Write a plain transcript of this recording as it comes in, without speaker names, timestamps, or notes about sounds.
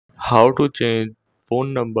How to change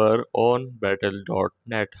phone number on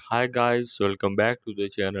battle.net. Hi guys, welcome back to the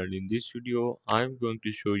channel. In this video, I'm going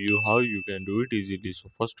to show you how you can do it easily. So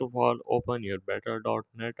first of all, open your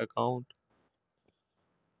battle.net account.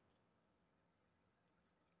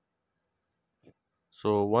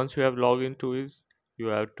 So once you have logged into it, you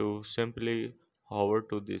have to simply hover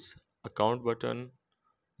to this account button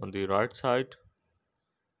on the right side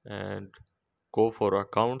and go for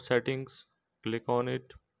account settings. Click on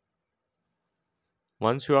it.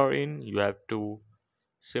 Once you are in, you have to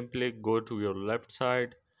simply go to your left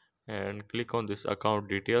side and click on this account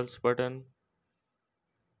details button,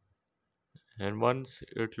 and once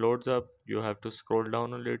it loads up you have to scroll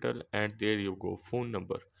down a little and there you go, phone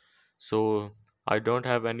number. So I don't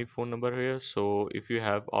have any phone number here, so if you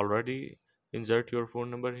have already insert your phone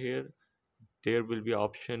number here, there will be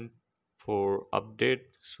option for update,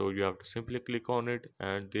 so you have to simply click on it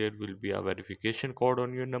and there will be a verification code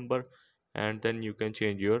on your number, and then you can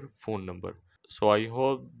change your phone number. So I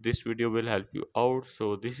hope this video will help you out.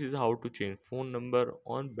 So this is how to change phone number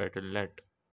on Battle.net.